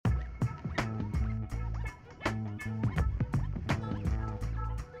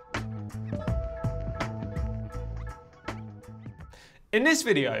In this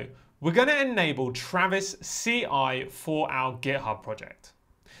video, we're going to enable Travis CI for our GitHub project.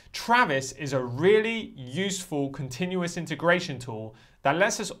 Travis is a really useful continuous integration tool that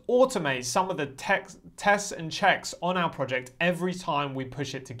lets us automate some of the tests and checks on our project every time we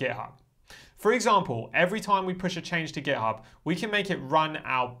push it to GitHub. For example, every time we push a change to GitHub, we can make it run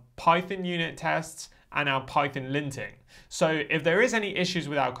our Python unit tests and our Python linting. So if there is any issues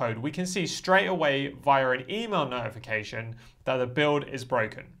with our code, we can see straight away via an email notification that the build is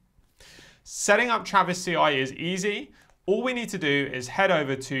broken. Setting up Travis CI is easy. All we need to do is head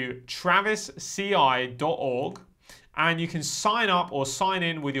over to travisci.org and you can sign up or sign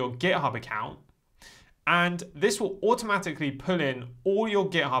in with your GitHub account. And this will automatically pull in all your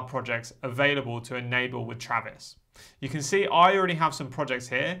GitHub projects available to enable with Travis. You can see I already have some projects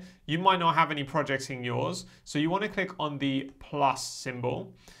here. You might not have any projects in yours. So you want to click on the plus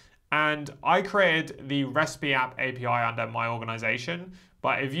symbol. And I created the recipe app API under my organization.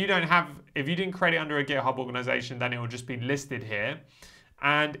 But if you didn't create it under a GitHub organization, then it will just be listed here.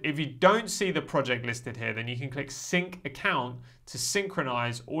 And if you don't see the project listed here, then you can click sync account to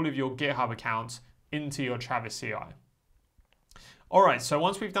synchronize all of your GitHub accounts into your Travis CI. All right, so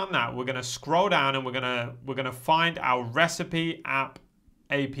once we've done that, we're going to scroll down and we're going to find our recipe app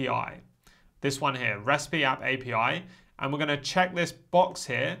API. This one here, recipe app API, and we're going to check this box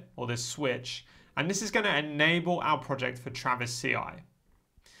here or this switch, and this is going to enable our project for Travis CI.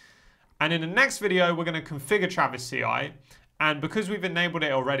 And in the next video, we're going to configure Travis CI, and because we've enabled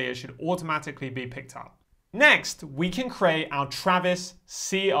it already, it should automatically be picked up. Next, we can create our Travis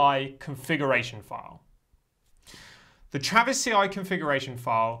CI configuration file. The Travis CI configuration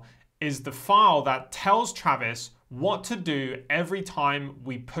file is the file that tells Travis what to do every time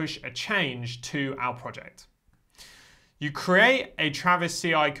we push a change to our project. You create a Travis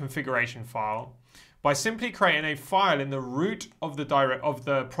CI configuration file by simply creating a file in the root of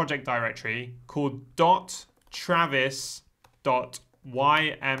the project directory called .travis.yml.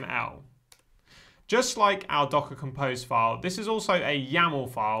 Just like our Docker Compose file, this is also a YAML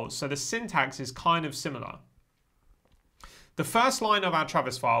file, so the syntax is kind of similar. The first line of our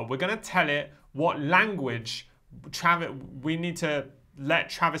Travis file, we're going to tell it what language we need to let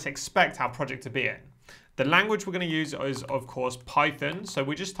Travis expect our project to be in. The language we're going to use is, of course, Python. So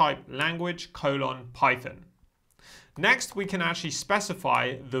we just type language:/Python. Next, we can actually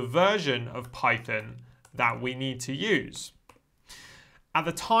specify the version of Python that we need to use. At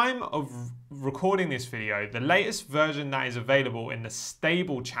the time of recording this video, the latest version that is available in the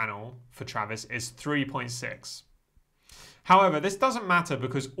stable channel for Travis is 3.6. However, this doesn't matter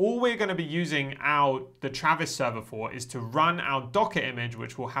because all we're going to be using the Travis server for is to run our Docker image,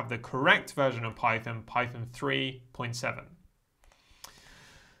 which will have the correct version of Python, Python 3.7.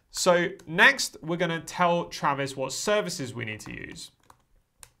 So next, we're going to tell Travis what services we need to use.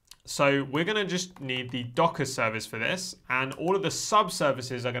 So we're going to just need the Docker service for this, and all of the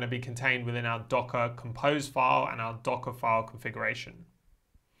sub-services are going to be contained within our Docker Compose file and our Docker file configuration.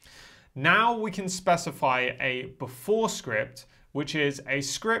 Now we can specify a before script, which is a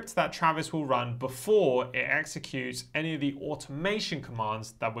script that Travis will run before it executes any of the automation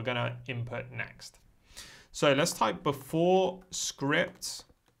commands that we're going to input next. So let's type before script :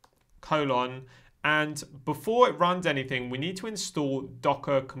 and before it runs anything, we need to install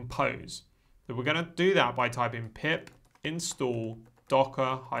Docker Compose. So we're going to do that by typing pip install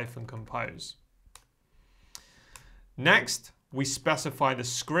docker-compose. Next, we specify the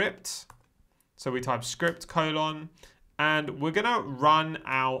script. So we type script : and we're going to run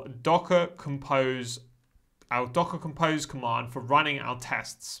our Docker Compose command for running our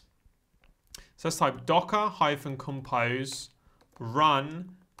tests. So let's type docker-compose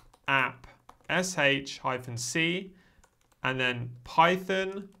run app sh-c and then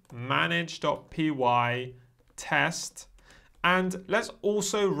python manage.py test. And let's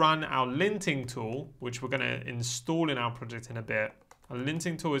also run our linting tool, which we're going to install in our project in a bit. Our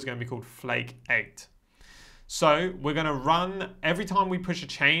linting tool is going to be called Flake 8. So we're going to run every time we push a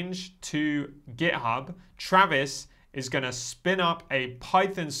change to GitHub. Travis is going to spin up a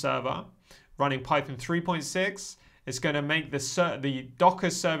Python server running Python 3.6. It's going to make the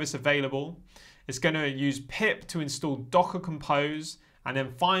Docker service available. It's going to use pip to install Docker Compose. And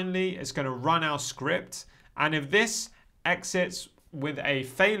then finally, it's going to run our script. And if this exits with a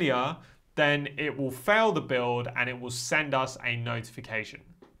failure, then it will fail the build and it will send us a notification.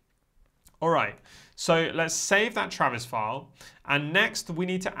 All right, so let's save that Travis file. And next we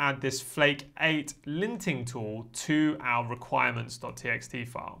need to add this Flake 8 linting tool to our requirements.txt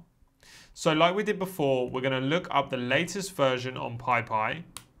file. So like we did before, we're going to look up the latest version on PyPy,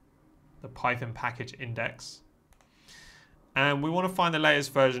 the Python package index. and we want to find the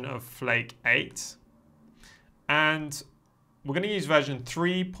latest version of Flake 8. And we're going to use version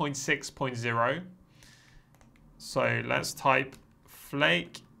 3.6.0. So let's type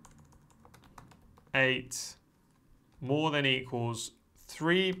Flake 8 more than equals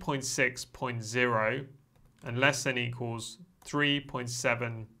 3.6.0 and less than equals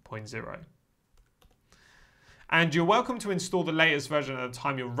 3.7.0. And you're welcome to install the latest version at the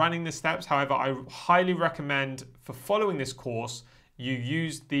time you're running the steps. However, I highly recommend for following this course, you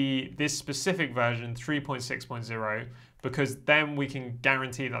use this specific version 3.6.0, because then we can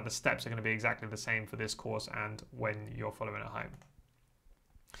guarantee that the steps are going to be exactly the same for this course and when you're following at home.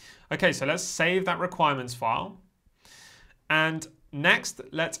 Okay, so let's save that requirements file. And next,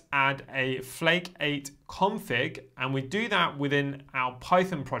 let's add a Flake 8 config, and we do that within our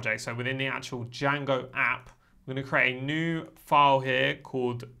Python project, so within the actual Django app. We're going to create a new file here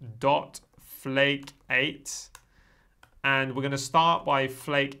called .flake8, and we're going to start by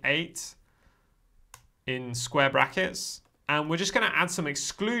Flake 8 in square brackets, and we're just going to add some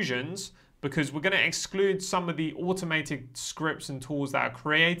exclusions because we're going to exclude some of the automated scripts and tools that are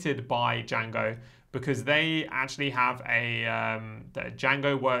created by Django, because they actually have the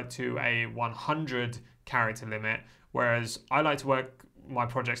Django work to a 100 character limit, whereas I like to work my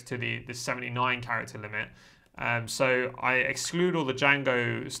projects to the 79 character limit. So I exclude all the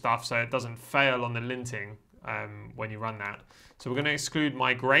Django stuff so it doesn't fail on the linting when you run that. So we're going to exclude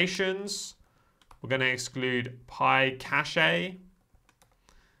migrations. We're going to exclude PyCache.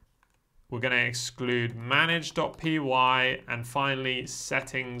 We're going to exclude manage.py, and finally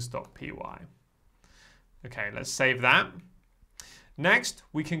settings.py. Okay, let's save that. Next,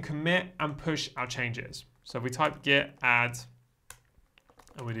 we can commit and push our changes. So if we type git add,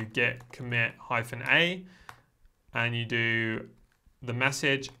 and we do git commit -a, and you do the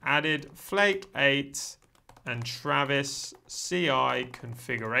message added Flake 8 and Travis CI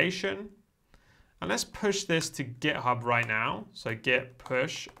configuration. And let's push this to GitHub right now. So git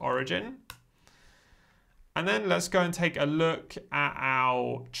push origin. And then let's go and take a look at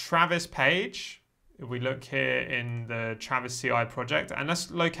our Travis page. If we look here in the Travis CI project, and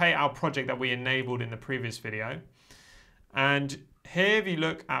let's locate our project that we enabled in the previous video. And here, if you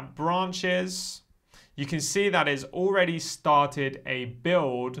look at branches, you can see that it's already started a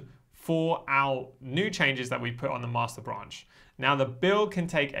build for our new changes that we put on the master branch. Now, the build can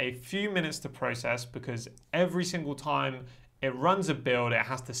take a few minutes to process because every single time it runs a build, it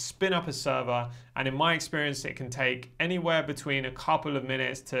has to spin up a server. And in my experience, it can take anywhere between a couple of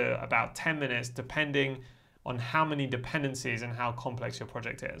minutes to about 10 minutes, depending on how many dependencies and how complex your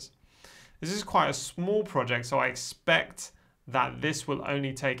project is. This is quite a small project, so I expect that this will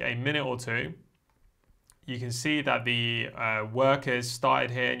only take a minute or two. You can see that the work is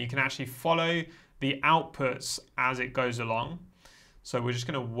started here, and you can actually follow the outputs as it goes along. So we're just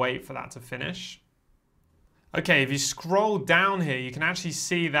going to wait for that to finish. Okay, if you scroll down here, you can actually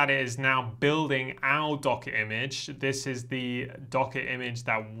see that it is now building our Docker image. This is the Docker image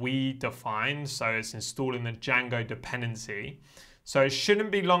that we defined, so it's installing the Django dependency. So it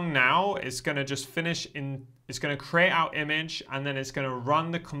shouldn't be long now. It's going to just finish in, it's going to create our image, and then it's going to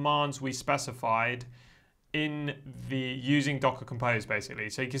run the commands we specified in using Docker Compose, basically.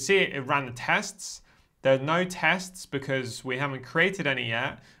 So you can see it ran the tests. There are no tests because we haven't created any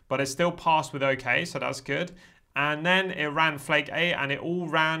yet, but it still passed with OK, so that's good. And then it ran Flake 8, and it all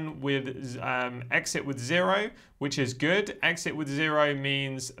ran with exit with 0, which is good. Exit with 0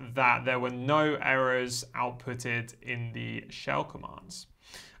 means that there were no errors outputted in the shell commands.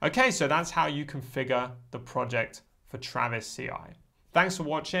 Okay, so that's how you configure the project for Travis CI. Thanks for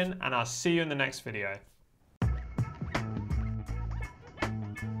watching, and I'll see you in the next video.